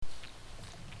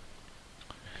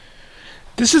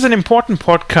This is an important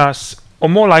podcast, or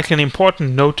more likely an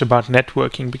important note about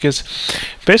networking, because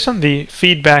based on the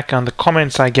feedback and the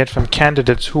comments I get from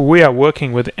candidates who we are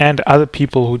working with and other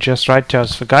people who just write to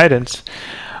us for guidance,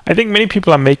 I think many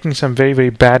people are making some very,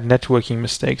 very bad networking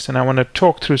mistakes, and I want to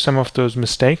talk through some of those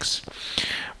mistakes.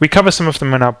 We cover some of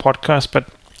them in our podcast, but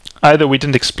either we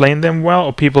didn't explain them well,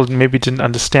 or people maybe didn't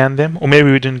understand them, or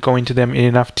maybe we didn't go into them in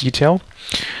enough detail,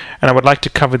 and I would like to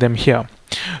cover them here.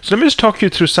 So let me just talk you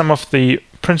through some of the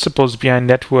principles behind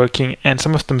networking and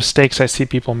some of the mistakes I see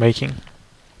people making.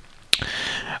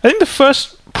 I think the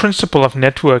first principle of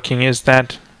networking is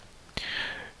that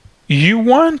you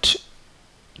want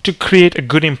to create a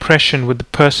good impression with the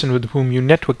person with whom you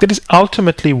network. That is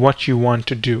ultimately what you want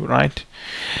to do, right?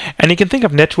 And you can think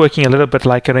of networking a little bit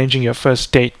like arranging your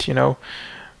first date,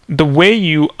 The way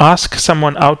you ask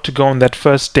someone out to go on that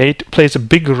first date plays a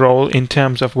big role in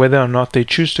terms of whether or not they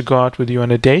choose to go out with you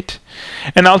on a date,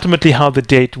 and ultimately how the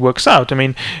date works out. I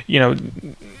mean,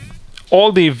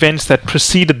 all the events that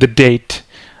preceded the date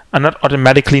are not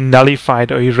automatically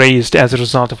nullified or erased as a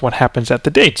result of what happens at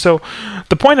the date. So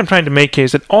the point I'm trying to make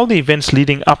is that all the events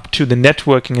leading up to the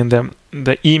networking and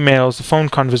the emails, the phone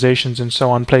conversations, and so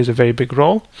on plays a very big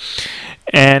role.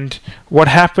 And what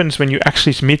happens when you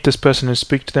actually meet this person and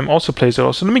speak to them also plays a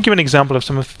role. So let me give an example of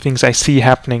some of the things I see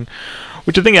happening,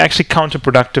 which I think are actually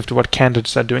counterproductive to what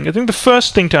candidates are doing. I think the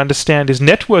first thing to understand is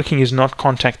networking is not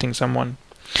contacting someone.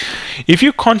 If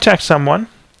you contact someone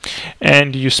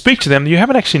and you speak to them, you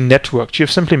haven't actually networked.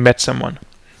 You've simply met someone.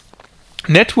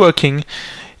 Networking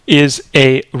is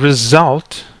a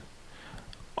result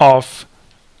of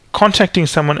contacting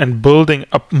someone and building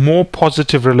a more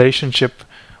positive relationship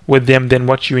with them than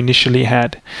what you initially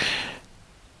had.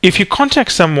 If you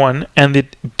contact someone and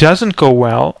it doesn't go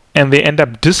well and they end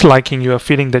up disliking you or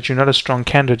feeling that you're not a strong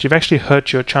candidate, you've actually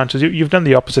hurt your chances. You've done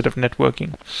the opposite of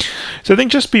networking. So I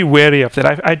think just be wary of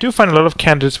that. I do find a lot of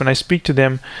candidates, when I speak to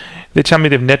them, they tell me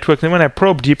they've networked. And when I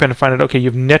probe deep and find out, okay,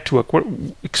 you've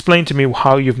networked. Explain to me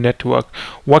how you've networked.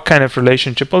 What kind of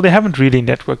relationship? Well, they haven't really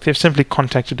networked. They've simply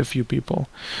contacted a few people.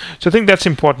 So I think that's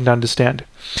important to understand.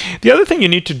 The other thing you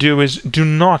need to do is do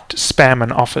not spam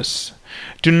an office.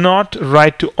 Do not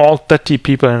write to all 30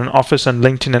 people in an office on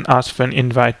LinkedIn and ask for an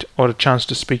invite or a chance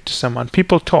to speak to someone.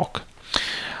 People talk.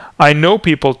 I know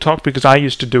people talk because I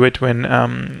used to do it when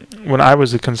I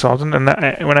was a consultant. And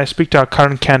when I speak to our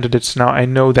current candidates now, I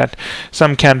know that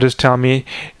some candidates tell me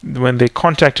when they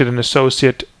contacted an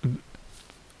associate,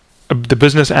 the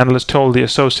business analyst told the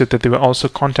associate that they were also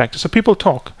contacted. So people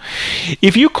talk.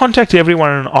 If you contact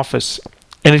everyone in an office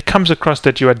and it comes across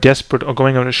that you are desperate or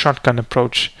going on a shotgun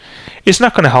approach, it's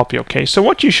not going to help you, okay? So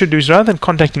what you should do is, rather than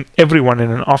contacting everyone in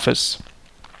an office,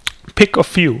 pick a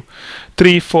few,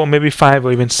 3, 4, maybe 5,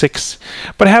 or even 6,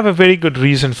 but have a very good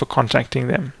reason for contacting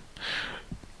them.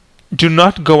 Do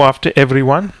not go after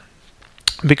everyone,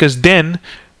 because then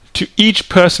to each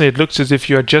person it looks as if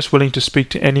you are just willing to speak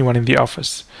to anyone in the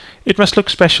office. It must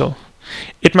look special.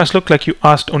 It must look like you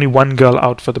asked only one girl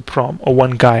out for the prom or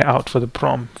one guy out for the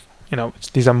prom.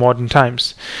 These are modern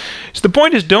times. So the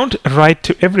point is, don't write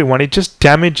to everyone. It just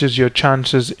damages your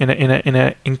chances in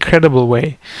an incredible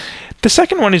way. The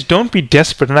second one is, don't be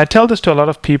desperate. And I tell this to a lot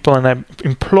of people, and I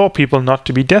implore people not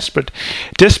to be desperate.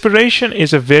 Desperation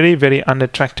is a very, very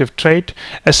unattractive trait,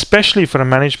 especially for a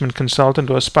management consultant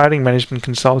or aspiring management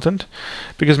consultant,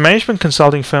 because management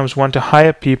consulting firms want to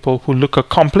hire people who look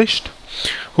accomplished,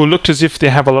 who look as if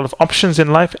they have a lot of options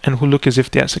in life, and who look as if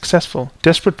they are successful.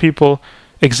 Desperate people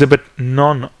exhibit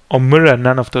none or mirror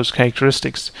none of those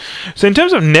characteristics. So in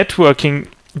terms of networking,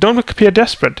 don't appear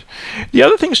desperate. The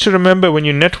other things to remember when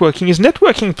you're networking is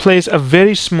networking plays a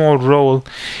very small role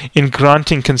in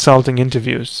granting consulting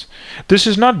interviews. This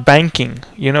is not banking,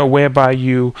 whereby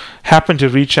you happen to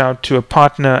reach out to a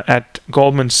partner at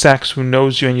Goldman Sachs who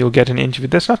knows you and you'll get an interview.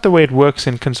 That's not the way it works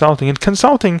in consulting. In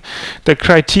consulting, the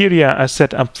criteria are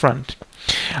set up front.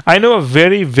 I know of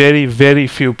very, very, very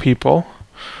few people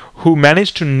who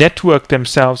managed to network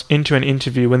themselves into an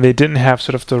interview when they didn't have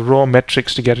sort of the raw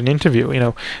metrics to get an interview.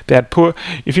 They had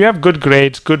if you have good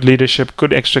grades, good leadership, good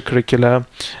extracurricular,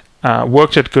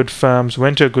 worked at good firms,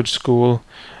 went to a good school,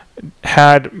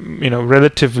 had,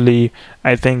 relatively,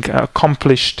 I think,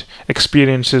 accomplished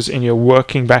experiences in your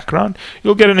working background,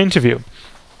 you'll get an interview.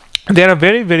 There are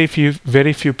very, very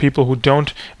few people who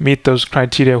don't meet those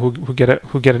criteria who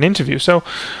get an interview. So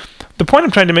the point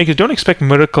I'm trying to make is don't expect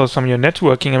miracles from your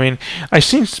networking. I mean,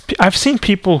 I've seen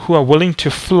people who are willing to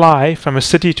fly from a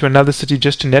city to another city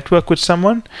just to network with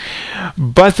someone,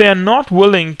 but they're not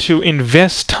willing to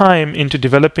invest time into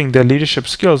developing their leadership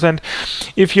skills. And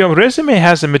if your resume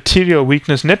has a material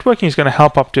weakness, networking is going to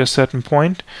help up to a certain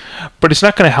point, but it's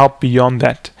not going to help beyond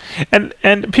that.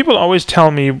 And people always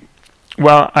tell me,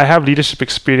 well, I have leadership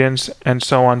experience and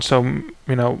so on, so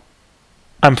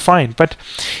I'm fine. But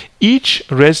each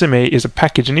resume is a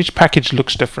package, and each package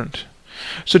looks different.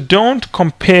 So don't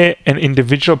compare an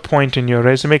individual point in your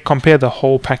resume, compare the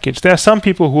whole package. There are some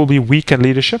people who will be weak at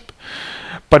leadership,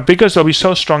 but because they'll be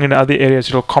so strong in other areas,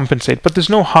 it'll compensate. But there's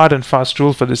no hard and fast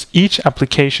rule for this. Each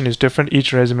application is different,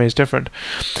 each resume is different.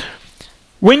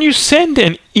 When you send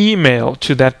an email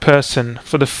to that person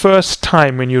for the first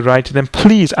time when you write to them,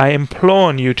 please, I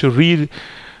implore you to read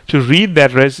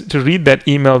that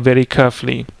email very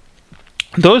carefully.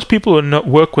 Those people who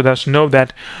work with us know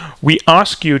that we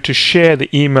ask you to share the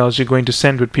emails you're going to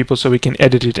send with people so we can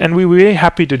edit it, and we're very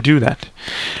happy to do that.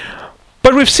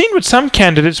 But we've seen with some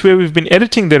candidates where we've been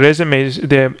editing their resumes,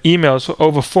 their emails for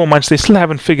over 4 months, they still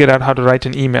haven't figured out how to write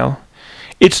an email.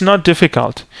 It's not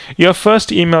difficult. Your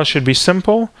first email should be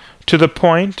simple, to the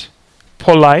point,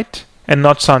 polite, and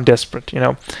not sound desperate.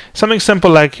 Something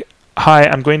simple like, "Hi,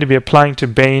 I'm going to be applying to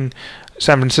Bain,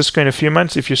 San Francisco in a few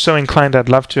months. If you're so inclined, I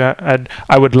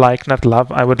would like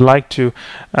to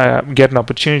get an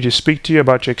opportunity to speak to you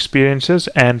about your experiences,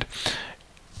 and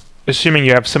assuming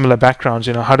you have similar backgrounds,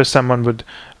 how does someone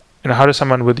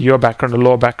with your background, a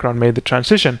law background, made the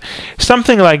transition?"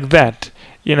 Something like that.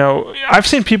 I've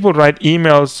seen people write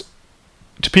emails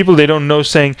to people they don't know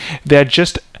saying they're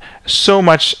just so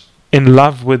much in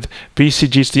love with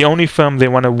BCG. It's the only firm they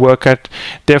want to work at.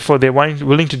 Therefore, they're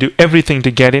willing to do everything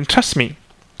to get in. Trust me,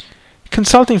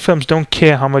 consulting firms don't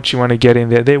care how much you want to get in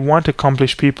there. They want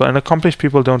accomplished people, and accomplished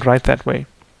people don't write that way.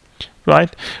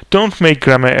 Right? Don't make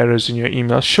grammar errors in your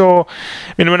email. Sure,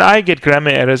 when I get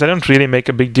grammar errors, I don't really make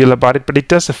a big deal about it, but it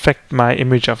does affect my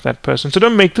image of that person. So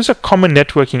don't make, these are common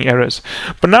networking errors.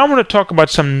 But now I want to talk about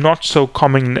some not so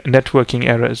common networking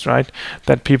errors, right,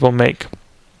 that people make.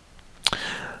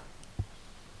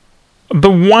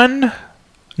 The one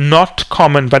not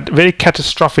common but very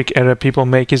catastrophic error people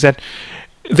make is that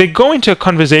they go into a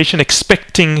conversation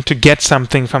expecting to get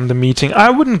something from the meeting. I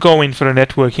wouldn't go in for a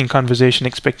networking conversation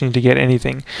expecting to get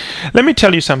anything. Let me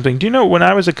tell you something. Do you know, when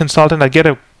I was a consultant, I get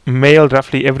a mail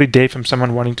roughly every day from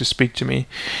someone wanting to speak to me.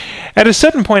 At a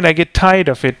certain point, I get tired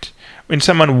of it when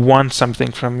someone wants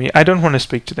something from me. I don't want to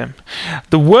speak to them.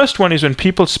 The worst one is when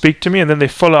people speak to me and then they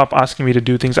follow up asking me to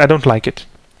do things. I don't like it.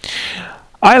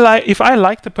 If I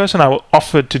like the person, I will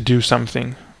offer to do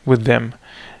something with them.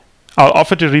 I'll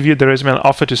offer to review the resume, I'll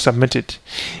offer to submit it.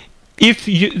 If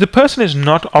the person is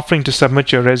not offering to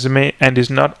submit your resume and is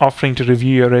not offering to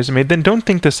review your resume, then don't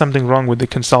think there's something wrong with the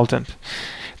consultant.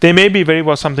 There may be very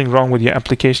well something wrong with your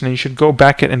application, and you should go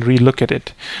back and relook at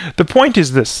it. The point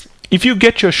is this: if you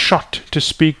get your shot to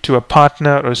speak to a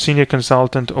partner or a senior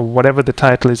consultant or whatever the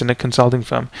title is in a consulting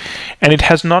firm, and it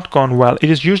has not gone well, it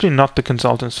is usually not the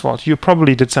consultant's fault. You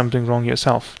probably did something wrong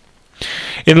yourself.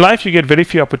 In life, you get very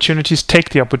few opportunities.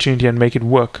 Take the opportunity and make it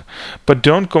work. But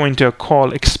don't go into a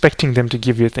call expecting them to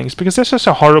give you things, because that's just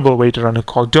a horrible way to run a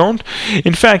call.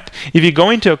 In fact, if you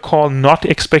go into a call not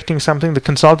expecting something, the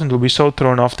consultant will be so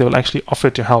thrown off they will actually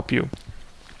offer to help you.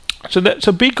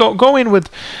 Go in with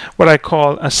what I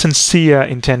call a sincere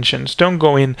intentions. Don't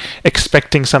go in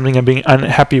expecting something and being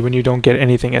unhappy when you don't get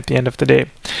anything at the end of the day.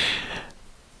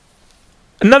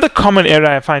 Another common error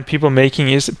I find people making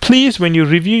is, please, when you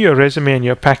review your resume and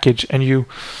your package and you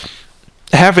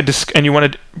have and you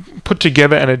want to put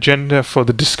together an agenda for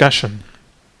the discussion,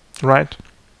 right?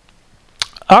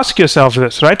 Ask yourself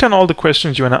this. Write down all the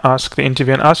questions you want to ask the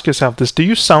interviewer and ask yourself this: do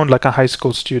you sound like a high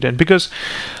school student? Because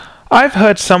I've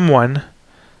heard someone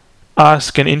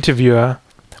ask an interviewer,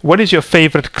 what is your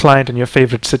favorite client and your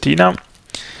favorite city? Now,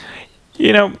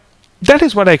 that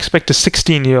is what I expect a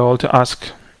 16-year-old to ask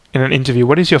in an interview.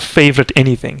 What is your favorite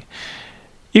anything?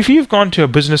 If you've gone to a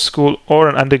business school or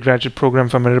an undergraduate program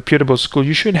from a reputable school,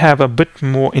 you should have a bit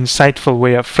more insightful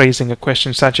way of phrasing a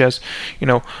question, such as,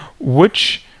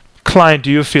 which client do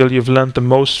you feel you've learned the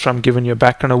most from given your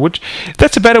background? Or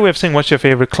that's a better way of saying what's your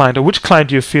favorite client, or which client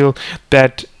do you feel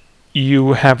that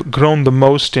you have grown the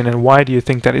most in, and why do you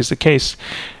think that is the case?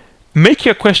 Make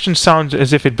your question sound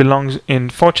as if it belongs in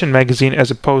Fortune magazine as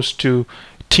opposed to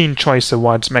Teen Choice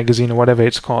Awards magazine or whatever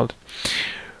it's called.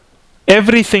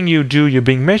 Everything you do, you're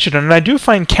being measured on. And I do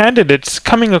find candidates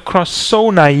coming across so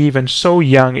naive and so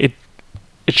young, it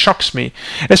shocks me.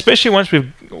 Especially once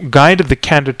we've guided the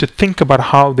candidate to think about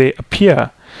how they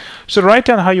appear. So write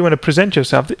down how you want to present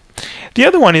yourself. The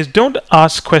other one is don't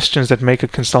ask questions that make a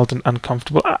consultant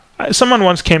uncomfortable. Someone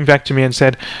once came back to me and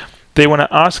said they want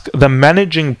to ask the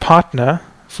managing partner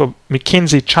for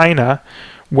McKinsey China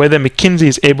whether McKinsey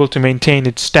is able to maintain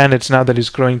its standards now that it's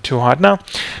growing too hard. Now,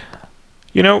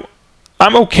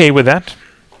 I'm okay with that,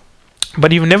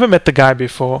 but you've never met the guy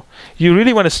before. You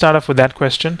really want to start off with that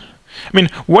question? I mean,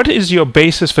 what is your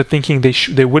basis for thinking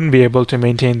they wouldn't be able to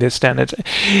maintain their standards?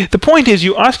 The point is,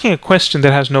 you're asking a question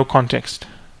that has no context.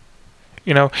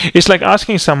 It's like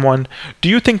asking someone, do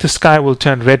you think the sky will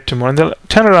turn red tomorrow? And they'll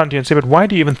turn around to you and say, but why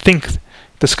do you even think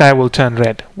the sky will turn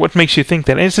red? What makes you think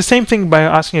that? And it's the same thing by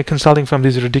asking a consulting firm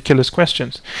these ridiculous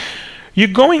questions. You're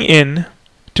going in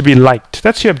to be liked.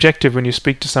 That's your objective when you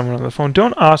speak to someone on the phone.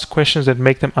 Don't ask questions that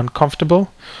make them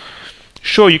uncomfortable.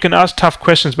 Sure, you can ask tough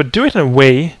questions, but do it in a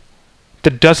way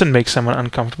that doesn't make someone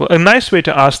uncomfortable. A nice way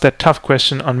to ask that tough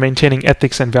question on maintaining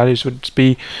ethics and values would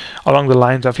be along the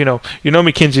lines of,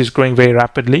 McKinsey is growing very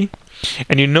rapidly,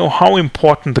 and you know how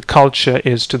important the culture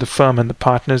is to the firm and the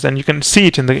partners, and you can see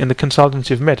it in the consultants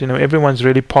you've met. Everyone's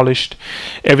really polished,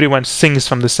 everyone sings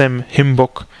from the same hymn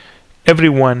book,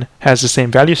 everyone has the same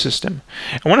value system.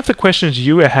 And one of the questions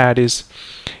you had is,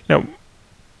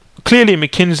 clearly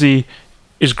McKinsey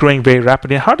is growing very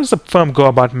rapidly. How does the firm go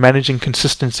about managing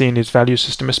consistency in its value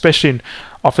system, especially in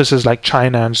offices like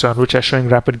China and so on, which are showing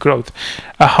rapid growth?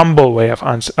 A humble way of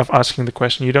asking the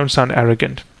question. You don't sound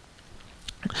arrogant.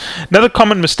 Another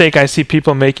common mistake I see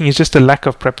people making is just a lack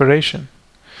of preparation.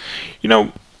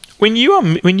 When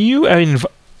you are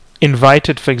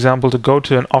invited, for example, to go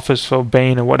to an office for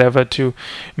Bain or whatever to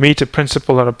meet a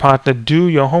principal or a partner, do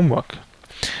your homework.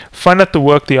 Find out the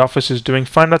work the office is doing.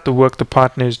 Find out the work the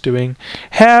partner is doing.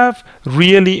 Have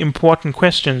really important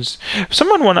questions.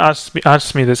 Someone once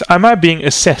asked me this: am I being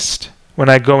assessed when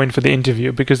I go in for the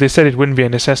interview? Because they said it wouldn't be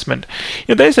an assessment.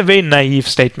 That is a very naive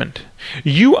statement.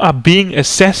 You are being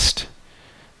assessed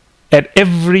at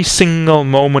every single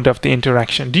moment of the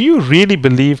interaction. Do you really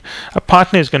believe a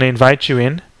partner is going to invite you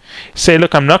in, say,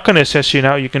 look, I'm not going to assess you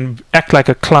now. You can act like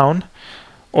a clown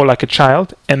or like a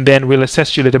child, and then we'll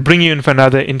assess you later, bring you in for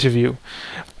another interview.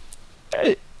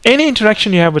 Any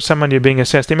interaction you have with someone, you're being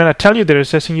assessed. They may not tell you they're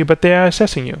assessing you, but they are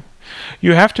assessing you.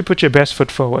 You have to put your best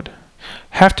foot forward.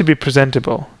 Have to be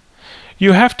presentable.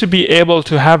 You have to be able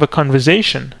to have a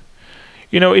conversation.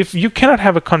 If you cannot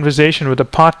have a conversation with a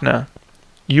partner,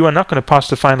 you are not going to pass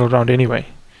the final round anyway.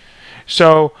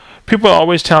 So people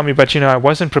always tell me, but I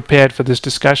wasn't prepared for this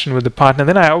discussion with the partner.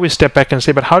 Then I always step back and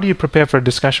say, but how do you prepare for a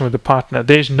discussion with the partner?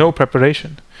 There is no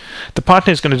preparation. The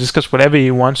partner is going to discuss whatever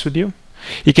he wants with you.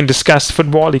 He can discuss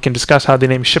football. He can discuss how they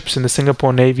name ships in the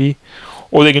Singapore Navy.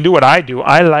 Or they can do what I do.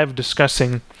 I love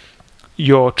discussing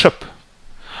your trip.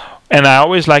 And I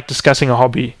always like discussing a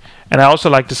hobby. And I also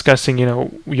like discussing,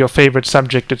 your favorite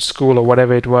subject at school or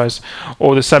whatever it was,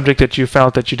 or the subject that you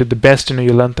felt that you did the best and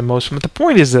you learned the most from. But the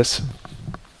point is this: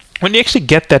 when you actually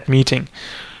get that meeting,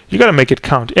 you got to make it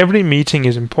count. Every meeting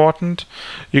is important.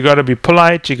 You got to be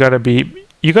polite. You got to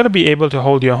be able to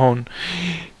hold your own.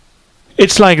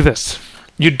 It's like this: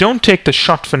 you don't take the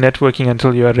shot for networking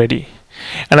until you are ready.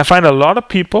 And I find a lot of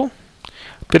people,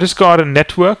 they just go out and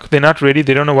network. They're not ready.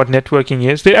 They don't know what networking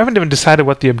is. They haven't even decided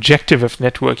what the objective of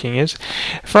networking is.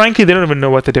 Frankly, they don't even know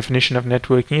what the definition of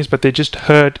networking is, but they just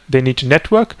heard they need to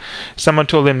network. Someone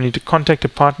told them they need to contact a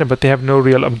partner, but they have no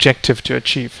real objective to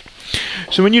achieve.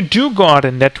 So when you do go out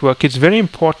and network, it's very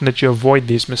important that you avoid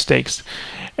these mistakes.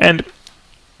 And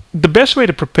the best way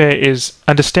to prepare is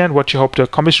understand what you hope to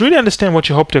accomplish. Really understand what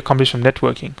you hope to accomplish from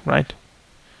networking, right?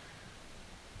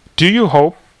 Do you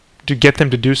hope to get them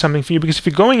to do something for you? Because if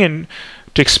you're going in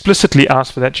to explicitly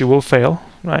ask for that, you will fail,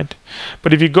 right?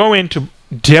 But if you go in to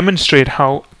demonstrate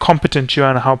how competent you are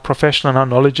and how professional and how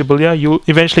knowledgeable you are, you'll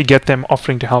eventually get them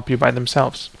offering to help you by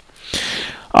themselves.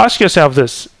 Ask yourself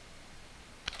this: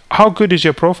 how good is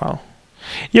your profile?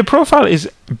 Your profile is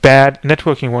bad,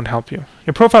 networking won't help you.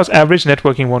 Your profile is average,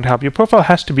 networking won't help you. Your profile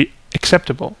has to be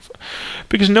acceptable,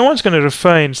 because no one's going to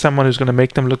refer in someone who's going to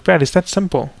make them look bad. It's that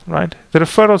simple, right? The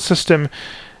referral system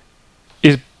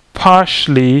is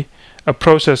partially a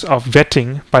process of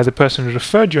vetting by the person who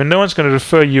referred you, and no one's going to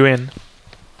refer you in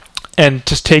and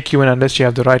just take you in unless you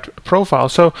have the right profile.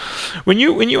 So when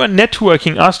you are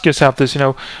networking, ask yourself this: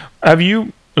 have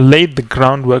you laid the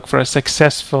groundwork for a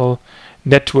successful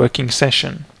networking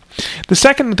session? The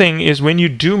second thing is, when you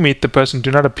do meet the person, do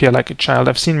not appear like a child.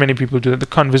 I've seen many people do that. The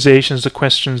conversations, the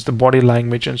questions, the body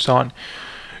language, and so on.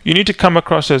 You need to come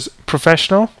across as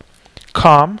professional,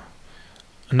 calm,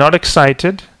 not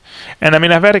excited. And I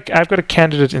mean, I've got a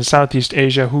candidate in Southeast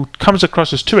Asia who comes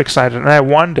across as too excited, and I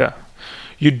wonder,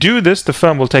 You do this, the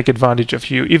firm will take advantage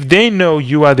of you. If they know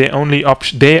you are their only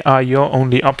option, they are your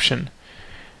only option.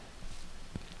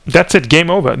 That's it,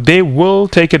 game over. They will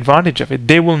take advantage of it.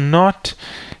 They will not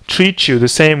treat you the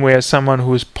same way as someone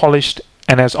who is polished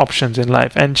and has options in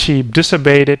life. And she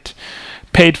disobeyed it,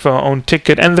 paid for her own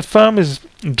ticket, and the firm is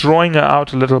drawing her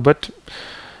out a little bit.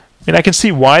 And I can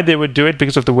see why they would do it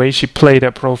because of the way she played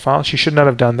her profile. She should not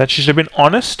have done that. She should have been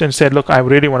honest and said, look, I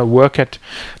really want to work at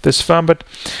this firm. But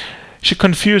she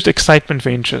confused excitement for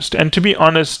interest. And to be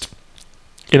honest,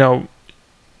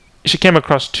 she came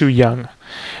across too young.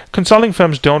 Consulting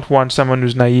firms don't want someone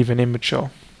who's naive and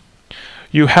immature.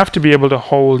 You have to be able to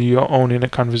hold your own in a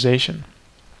conversation.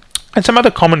 And some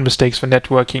other common mistakes for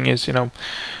networking is,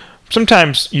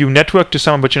 sometimes you network to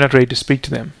someone but you're not ready to speak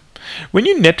to them. When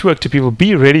you network to people,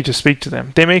 be ready to speak to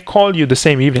them. They may call you the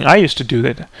same evening. I used to do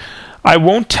that. I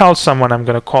won't tell someone I'm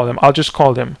going to call them. I'll just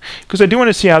call them because I do want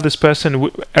to see how this person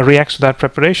reacts without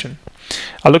preparation.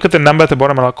 I'll look at the number at the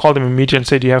bottom and I'll call them immediately and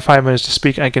say, do you have 5 minutes to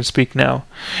speak? I can speak now.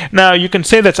 Now, you can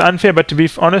say that's unfair, but to be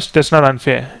honest, that's not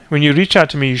unfair. When you reach out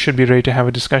to me, you should be ready to have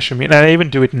a discussion with me. And I even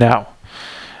do it now.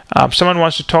 If someone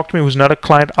wants to talk to me who's not a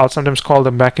client, I'll sometimes call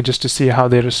them back just to see how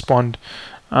they respond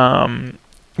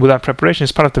without preparation.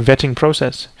 It's part of the vetting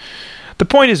process. The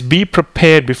point is, be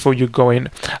prepared before you go in.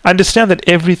 Understand that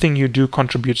everything you do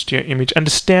contributes to your image.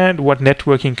 Understand what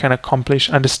networking can accomplish.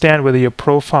 Understand whether your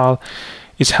profile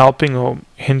is helping or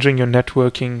hindering your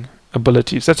networking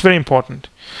abilities. That's very important.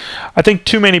 I think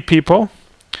too many people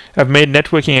have made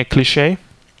networking a cliche.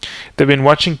 They've been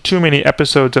watching too many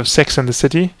episodes of Sex and the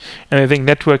City, and I think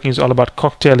networking is all about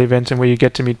cocktail events and where you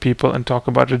get to meet people and talk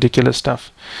about ridiculous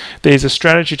stuff. There is a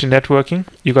strategy to networking.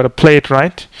 You got to play it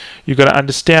right. You got to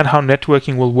understand how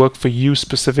networking will work for you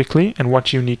specifically and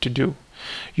what you need to do.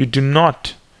 You do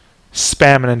not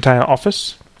spam an entire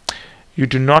office. You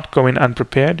do not go in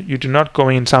unprepared. You do not go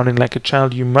in sounding like a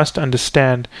child. You must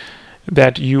understand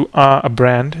that you are a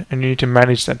brand and you need to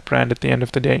manage that brand at the end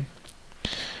of the day.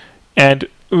 And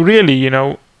really,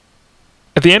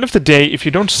 at the end of the day, if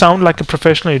you don't sound like a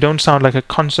professional, you don't sound like a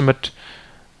consummate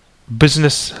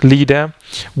business leader,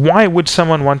 why would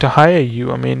someone want to hire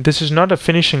you? I mean, this is not a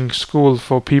finishing school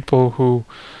for people who,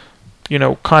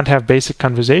 can't have basic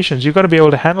conversations. You've got to be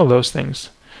able to handle those things.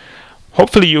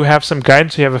 Hopefully you have some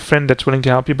guidance, you have a friend that's willing to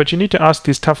help you, but you need to ask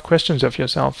these tough questions of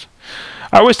yourself.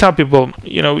 I always tell people,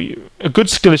 a good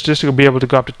skill is just to be able to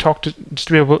go up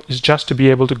to be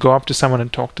able to go up to someone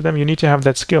and talk to them. You need to have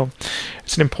that skill.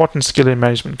 It's an important skill in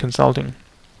management consulting.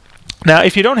 Now,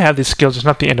 if you don't have these skills, it's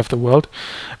not the end of the world.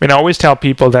 I mean, I always tell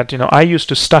people that, I used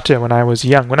to stutter when I was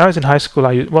young. When I was in high school,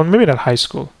 maybe not high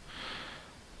school,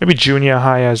 maybe junior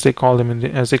high, as they call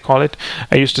it.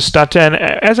 I used to stutter, and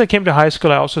as I came to high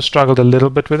school, I also struggled a little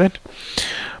bit with it.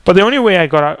 But the only way I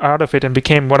got out of it and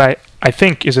became what I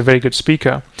think is a very good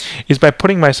speaker is by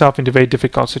putting myself into very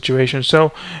difficult situations.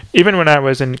 So even when I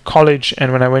was in college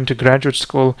and when I went to graduate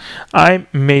school, I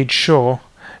made sure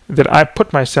that I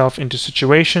put myself into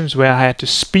situations where I had to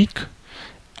speak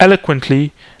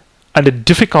eloquently under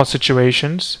difficult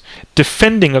situations,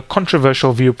 defending a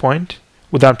controversial viewpoint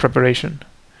without preparation.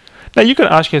 Now you can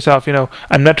ask yourself,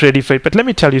 I'm not ready for it, but let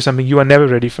me tell you something, you are never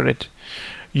ready for it.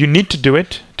 You need to do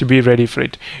it to be ready for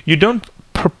it. You don't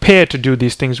prepare to do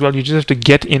these things well, you just have to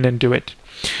get in and do it.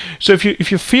 So if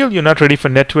you feel you're not ready for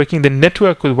networking, then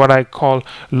network with what I call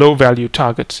low value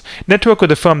targets. Network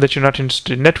with a firm that you're not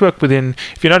interested in.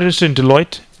 If you're not interested in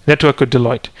Deloitte, network with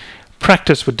Deloitte.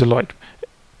 Practice with Deloitte.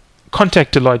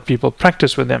 Contact Deloitte people,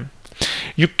 practice with them.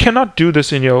 You cannot do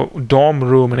this in your dorm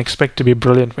room and expect to be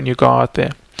brilliant when you go out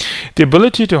there. The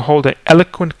ability to hold an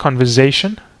eloquent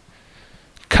conversation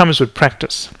comes with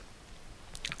practice.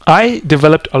 I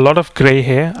developed a lot of gray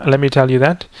hair, let me tell you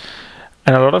that,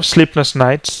 and a lot of sleepless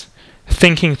nights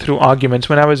thinking through arguments.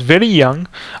 When I was very young,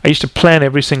 I used to plan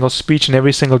every single speech and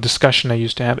every single discussion I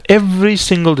used to have. Every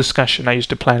single discussion, I used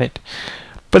to plan it.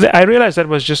 But I realized that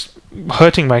was just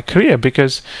hurting my career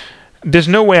because there's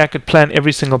no way I could plan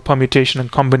every single permutation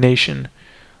and combination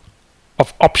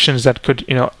of options that could,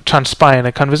 transpire in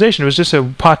a conversation. It was just a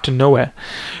path to nowhere.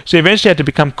 So eventually I had to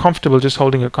become comfortable just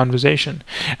holding a conversation.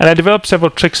 And I developed several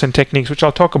tricks and techniques, which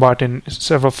I'll talk about in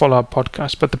several follow-up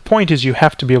podcasts. But the point is you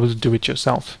have to be able to do it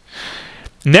yourself.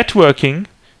 Networking,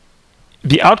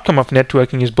 the outcome of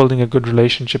networking is building a good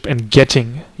relationship and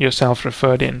getting yourself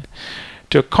referred in.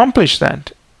 To accomplish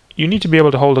that, you need to be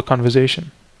able to hold a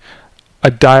conversation,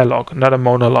 a dialogue, not a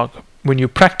monologue. When you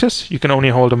practice, you can only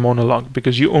hold a monologue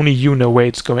because only you know where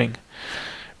it's going.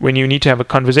 When you need to have a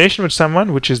conversation with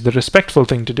someone, which is the respectful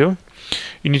thing to do,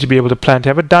 you need to be able to plan to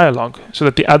have a dialogue so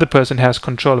that the other person has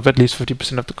control of at least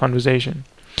 50% of the conversation.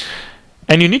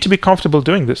 And you need to be comfortable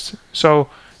doing this. So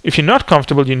if you're not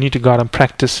comfortable, you need to go out and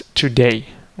practice today,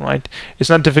 right? It's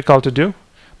not difficult to do,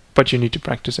 but you need to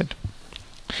practice it.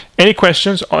 Any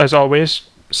questions, as always,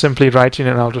 simply write in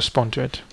and I'll respond to it.